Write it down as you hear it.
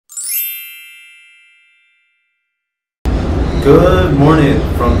Good morning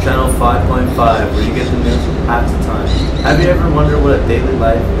from Channel 5.5, where you get the news half the time. Have you ever wondered what a daily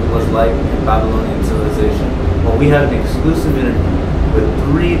life was like in Babylonian civilization? Well, we have an exclusive interview with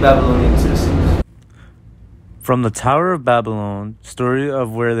 3 Babylonian citizens. From the Tower of Babylon, story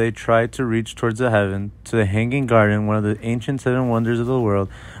of where they tried to reach towards the heaven, to the Hanging Garden, one of the ancient 7 wonders of the world,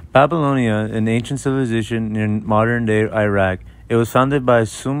 Babylonia, an ancient civilization near modern-day Iraq. It was founded by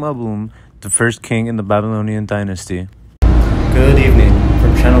Sum-Abum, the first king in the Babylonian dynasty. Good evening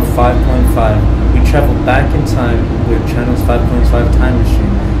from Channel 5.5. We travel back in time with Channel's 5.5 time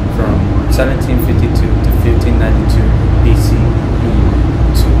machine from 1752 to 1592 BCE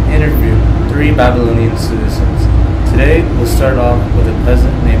to interview 3 Babylonian citizens. Today we'll start off with a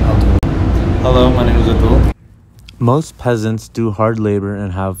peasant named Abdul. Hello, my name is Abdul. Most peasants do hard labor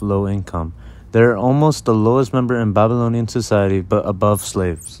and have low income. They're almost the lowest member in Babylonian society, but above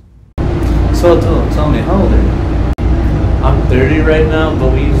slaves. So Abdul, tell me, how old are you? I'm 30 right now,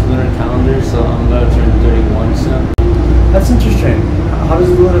 but we use lunar calendar, so I'm about to turn 31 soon. That's interesting. How does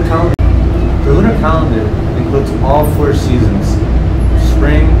the lunar calendar? The lunar calendar includes all 4 seasons: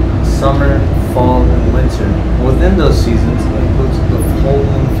 spring, summer, fall, and winter. Within those seasons, it includes the whole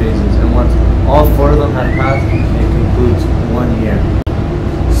moon phases, and once all 4 of them have passed, it concludes 1 year.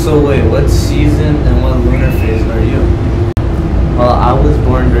 So wait, what season and what lunar phase are you? Well, I was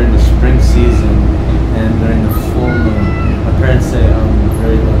born during the spring season and during the full moon. My parents say I'm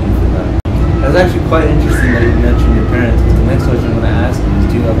very lucky for that. It's actually quite interesting that you mentioned your parents, because the next question I'm going to ask you is,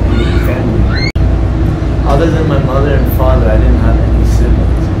 do you have any family? Other than my mother and father, I didn't have any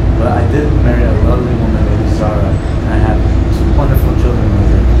siblings, but I did marry a lovely woman named Zara, and I have 2 wonderful children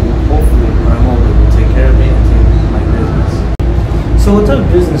with her, who hopefully, when I'm older, will take care of me and take my business. So what type of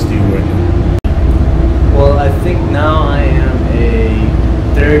business do you work in? Well, I think now I am a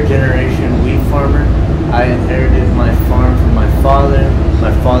 3rd generation wheat farmer. I inherited my farm from my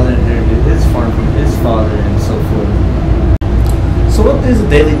father inherited his farm from his father, and so forth. So what is a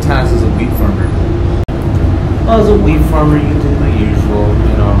daily task as a wheat farmer? Well, as a wheat farmer, you do the usual,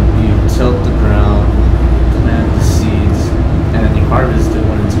 you tilt the ground, plant the seeds, and then you harvest it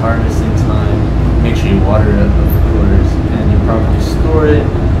when it's harvesting time. Make sure you water it, of course, and you properly store it,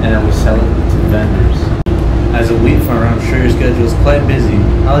 and then we sell it to vendors. As a wheat farmer, I'm sure your schedule is quite busy.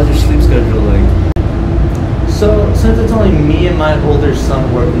 How is your sleep schedule like? So, since it's only me and my older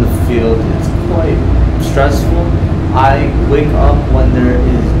son work in the field, it's quite stressful. I wake up when there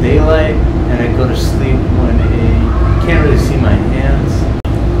is daylight, and I go to sleep when you can't really see my hands.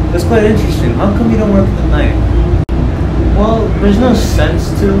 That's quite interesting. How come you don't work at the night? Well, there's no sense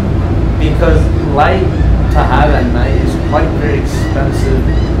to, because light to have at night is quite very expensive,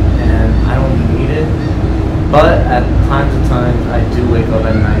 and I don't need it. But at time to time, I do wake up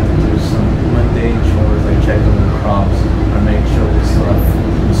at night to do some mundane chores, like check on the crops or make sure we still have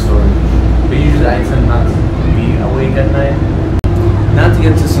food in storage. But usually I tend not to be awake at night. Not to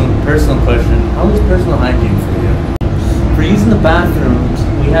get to some personal question, how is personal hygiene for you? For using the bathrooms,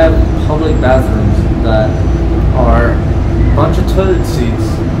 we have public bathrooms that are a bunch of toilet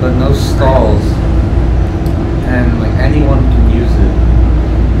seats, but no stalls. And like anyone can use it.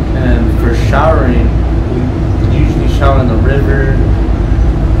 And for showering, we usually shower in the river.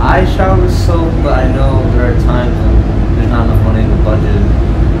 I shower with soap, but I know there are times when there's not enough money in the budget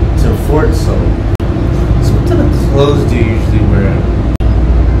to afford soap. So what type of clothes do you usually wear?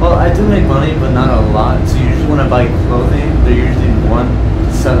 Well, I do make money, but not a lot. So usually when I buy clothing, they're usually one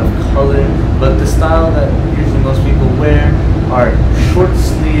set of color. But the style that usually most people wear are short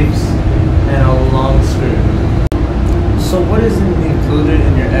sleeves and a long skirt. So what is included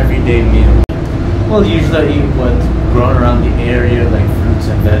in your everyday meal? Well, usually I eat what's grown around the area, like fruits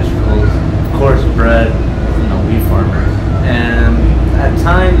and vegetables. Of course, bread, wheat farmer. And at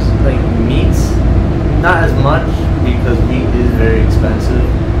times, like meats, not as much, because meat is very expensive.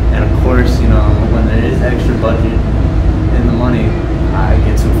 And of course, when there is extra budget in the money, I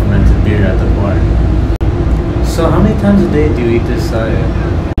get some fermented beer at the bar. So how many times a day do you eat this diet?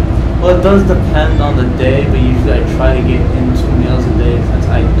 Well, it does depend on the day, but usually I try to get in 2 meals a day since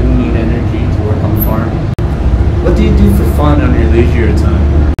I do need energy to work on the farm. What do you do for fun on your leisure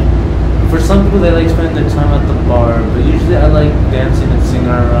time? For some people, they like spending their time at the bar, but usually I like dancing and singing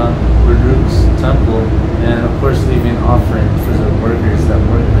around Baruch's temple, and of course leaving offerings for the workers that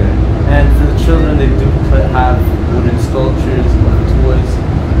work there. And for the children, they do have wooden sculptures or toys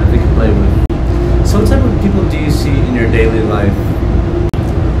that they can play with. So what type of people do you see in your daily life?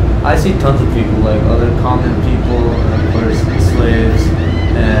 I see tons of people, like other common people, and of course slaves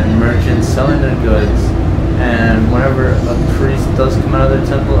and merchants selling their goods. And whenever a priest does come out of their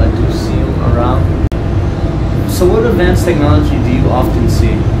temple, I do see him around. So what advanced technology do you often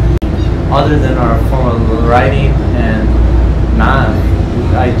see? Other than our form of writing and math,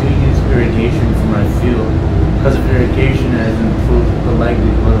 I do use irrigation for my field. Because of irrigation, it has improved the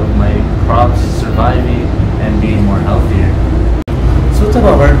likelihood of my crops surviving and being more healthier. So what type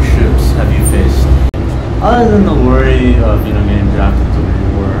of hardships have you faced? Other than the worry of getting drafted to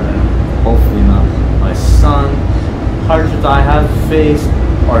war and hopefully not my son, hardships I have faced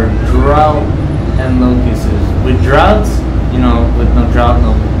are drought and locusts. With droughts, with no drought,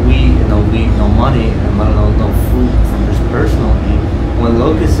 no wheat, no money, and no food from just personal need. When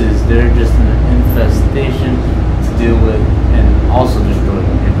locusts, they're just an infestation to deal with and also destroy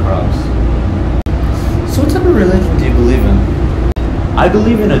your crops. So what type of religion do you believe in? I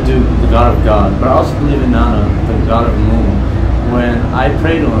believe in the God of God, but I also believe in Nana, the God of Moon. When I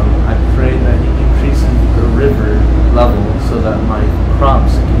pray to him, I pray that he increases the river level so that my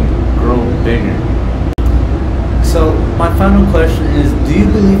crops can grow bigger. So my final question is, do you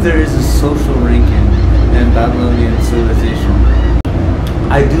believe there is a social ranking in Babylonian civilization?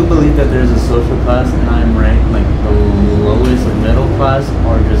 I do believe that there is a social class, and I'm ranked like the lowest of middle class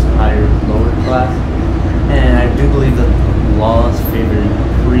or just higher lower class. And I do believe that the laws favor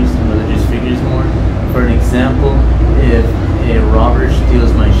priests and religious figures more. For an example, if a robber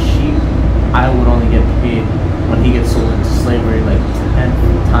steals my sheep, I would only get paid when he gets sold into slavery like 10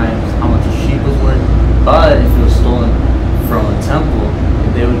 times how much a sheep was worth. But if it was stolen from a temple,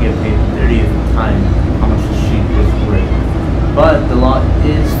 they would get paid 30th time how much the sheep was worth. But the law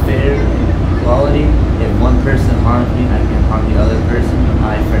is fair and equality. If one person harms me, I can harm the other person, an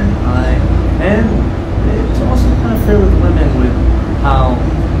eye for an eye. And it's also kind of fair with women, with how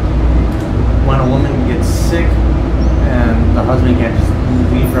when a woman gets sick and the husband can't just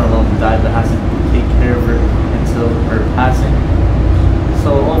leave her alone to die, but has to take care of her until her passing.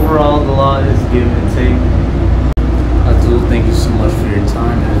 So overall, the law is give and take. Abdul, thank you so much for your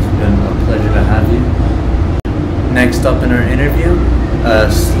time. It's been a pleasure to have you. Next up in our interview,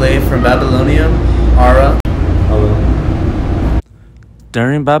 a slave from Babylonia, Ara. Hello.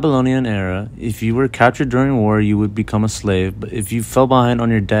 During Babylonian era, if you were captured during war, you would become a slave. But if you fell behind on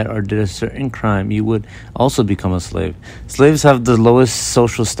your debt or did a certain crime, you would also become a slave. Slaves have the lowest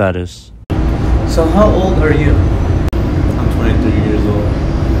social status. So how old are you? I'm 23 years old.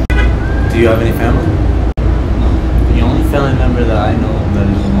 Do you have any family? No. The only family member that I know that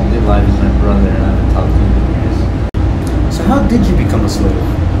is remotely alive is my brother, and I haven't talked to him in years. So how did you become a slave?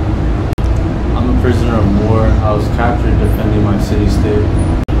 I'm a prisoner of war. I was captured defending my city-state.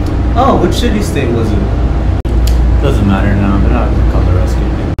 Oh, which city-state was it? Doesn't matter now. They're not going to come to rescue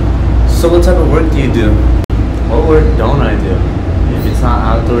me. So what type of work do you do? What work don't I do? If it's not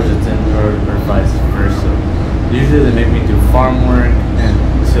outdoors, it's indoors, or vice versa. Usually they make me do farm work and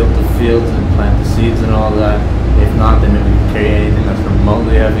tilt the fields and plant the seeds and all that. If not, they make me carry anything that's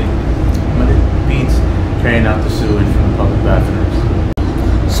remotely heavy. But it beats carrying out the sewage from the public bathrooms.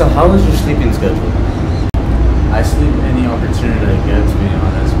 So how is your sleeping schedule? I sleep any opportunity I get, to be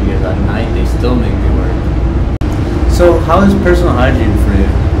honest, because at night they still make me work. So how is personal hygiene for you?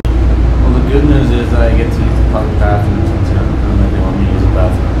 Well, the good news is I get to use the public bathrooms until they want me to use the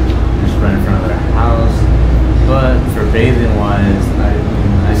bathroom. Just right in front of their house. But for bathing wise,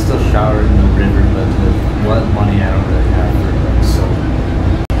 I still shower in the river, but with what money I don't really have for soap.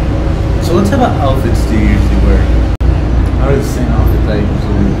 So what type of outfits do you usually wear? I wear the same outfit that I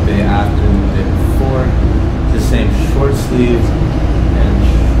usually wear the day after and the day before. The same short sleeves and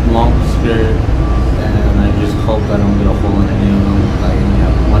long skirt, and I just hope I don't get a hole in any of them. I only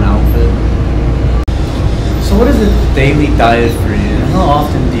have one outfit. So what is a daily diet for you? And how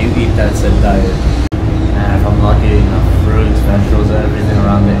often do you eat that said diet? And if I'm lucky, fruits, vegetables, everything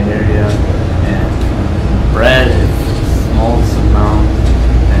around the area, and bread, small amount,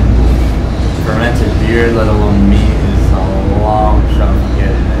 and fermented beer, let alone meat, is a long shot of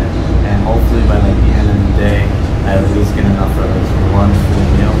getting it. And hopefully by like the end of the day, I at least get enough for like one full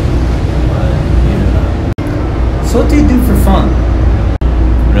meal. But either that. So what do you do for fun?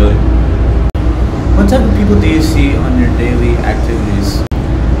 Really? What type of people do you see on your daily activities?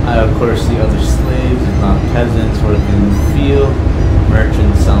 I of course see other slaves, if not peasants, working in the field,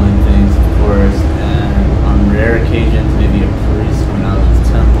 merchants selling things, of course, and on rare occasions maybe a priest coming out of the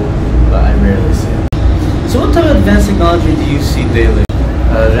temple, but I rarely see it. So what type of advanced technology do you see daily?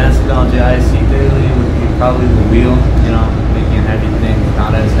 Advanced technology I see daily would be probably the wheel, making heavy things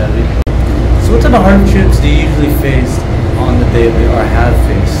not as heavy. So what type of hardships do you usually face on the daily or have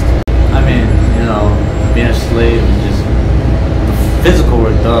faced? I mean, being a slave is just physical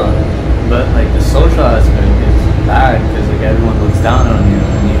work, duh, but like the social aspect is bad because like everyone looks down on you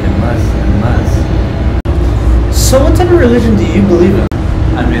and even less and less. So what type of religion do you believe in?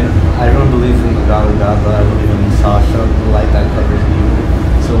 I mean, everyone believes in the God of God, but I believe in Sasha, the light that covers evil.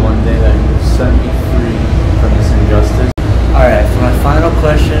 So one day that He will set me free from this injustice. Alright, for my final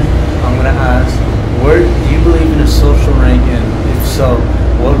question, I'm going to ask, where do you believe in a social rank, and if so,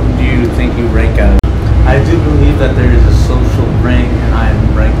 what do you think you rank at? I do believe that there is a social rank, and I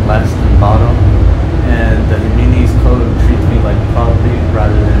am ranked less than bottom. And the Humanities Code treats me like property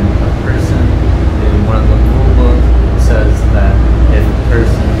rather than a person. In one of the rule books, it says that if a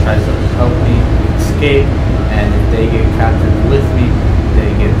person tries to help me escape, and if they get captured with me, they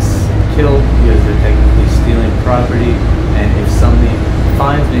get killed because they're technically stealing property. And if somebody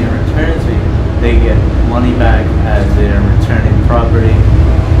finds me and returns me, they get money back as they are returning property.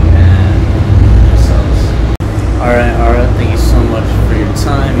 And it just sucks. Alright, Ara, thank you so much for your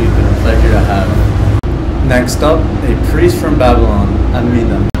time. You've been a pleasure to have. Next up, a priest from Babylon,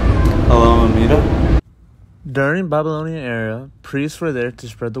 Amida. Hello, Amida. During Babylonian era, priests were there to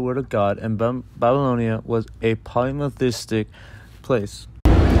spread the word of God, and Babylonia was a polytheistic place.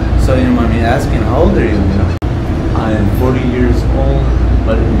 So you don't mind me asking, how old are you, Amida? I am 40 years old,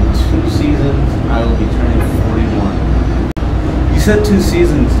 but in 2 seasons, I will be turning 41. You said 2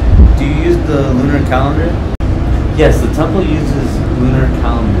 seasons. Do you use the lunar calendar? Yes, the temple uses lunar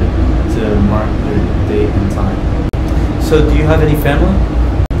calendar to mark their date and time. So do you have any family?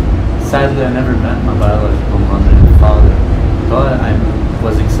 Sadly, I never met my biological mother and father, but I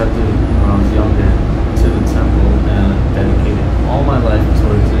was accepted when I was younger to the temple and dedicated all my life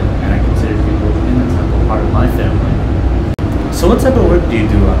towards it, and I consider people in the temple part of my family. So what type of work do you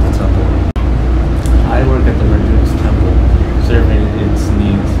do at the temple? I work at the Marduk's temple, serving its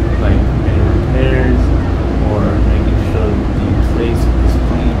needs, like any repairs or making sure the place is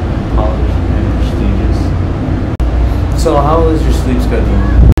clean, polished, and prestigious. So how is your sleep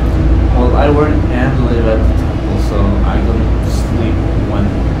schedule? Well, I work and live at the temple, so I go to sleep when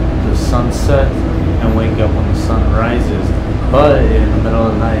the sun sets and wake up when the sun rises. But in the middle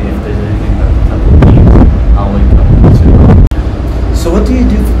of the night, if there's anything that the temple needs, I'll wake up too. So what do you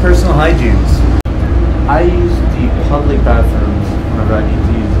do for personal hygienes? I use the public bathrooms whenever I need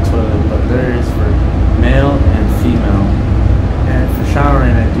to use the toilet, but there is for male and female. And for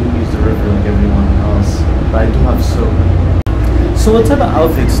showering, I do use the river like everyone else, but I do have soap. So what type of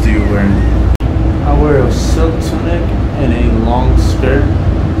outfits do you wear? I wear a silk tunic and a long skirt.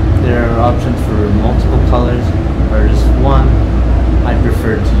 There are options for multiple colors or just one. I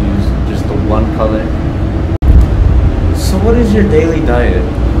prefer to use just the one color. So what is your daily diet?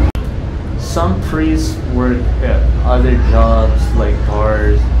 Some priests work at other jobs like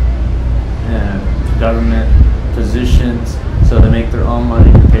bars and government positions, so they make their own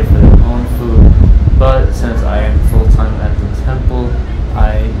money to pay for their own food. But since I am full-time at the temple,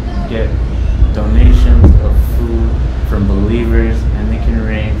 I get donations of food from believers, and they can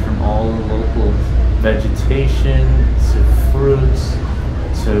range from all the local vegetation to fruits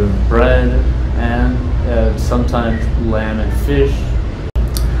to bread and sometimes lamb and fish.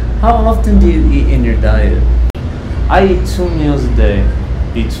 How often do you eat in your diet? I eat 2 meals a day,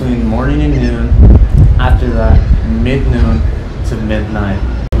 between morning and noon. After that, mid-noon to midnight.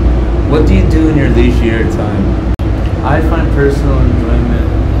 What do you do in your leisure time? I find personal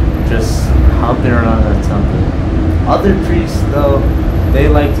enjoyment just hopping around the temple. Other priests, though, they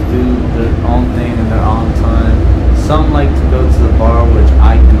like to do their own thing in their own time. Some like to go to the bar, which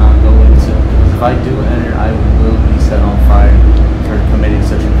I cannot go into, because if I do enter, I will be set on fire for committing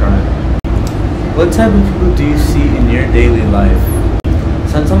such a crime. What type of people do you see in your daily life?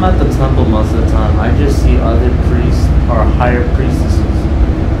 Since I'm at the temple most of the time, I just see other priests or higher priestesses.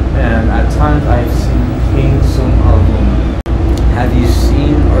 And at times I've seen King Sum Alum. Have you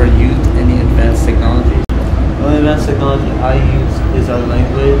seen or used any advanced technology? The only advanced technology I use is our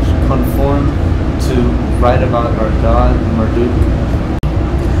language, conform to write about our God, Marduk.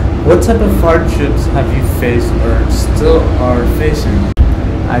 What type of hardships have you faced or still are facing?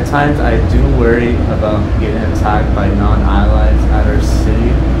 At times I do worry about getting attacked by non-allies at our city,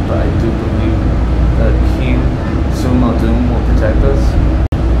 but I do believe that King Sum Alum will protect us.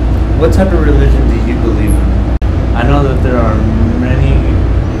 What type of religion do you believe in? I know that there are many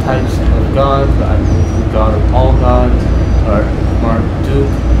types of gods, but I believe the God of all gods, or Marduk,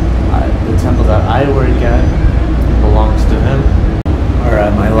 the temple that I work at, belongs to him.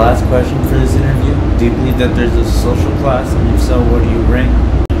 Alright, my last question for this interview. Do you believe that there's a social class, and if so, where do you rank?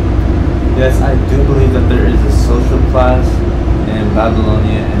 Yes, I do believe that there is a social class in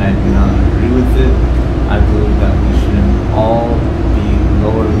Babylonia, and I do not agree with it. I believe that we shouldn't all be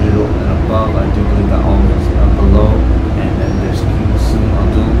lower, middle, and above. I do believe that all of us are below, and then there's King Sum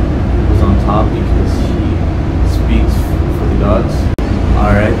Alum, who's on top because he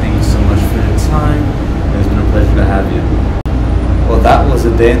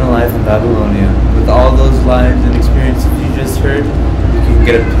Babylonia. With all those lives and experiences you just heard, you can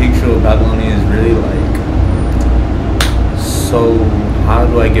get a picture of what Babylonia is really like. So, how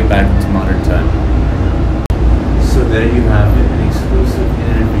do I get back into modern time? So there you have it, an exclusive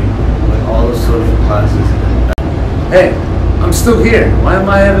interview with all the social classes. Hey, I'm still here. Why am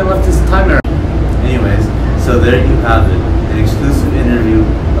I haven't left this timer? Anyways, so there you have it, an exclusive interview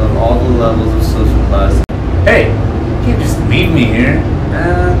of all the levels of social classes. Hey, you can't just leave me here.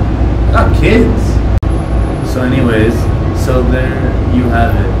 I got kids. So anyways, so there you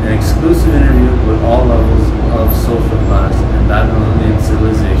have it, an exclusive interview with all levels of social class and Babylonian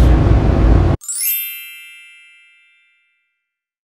civilization.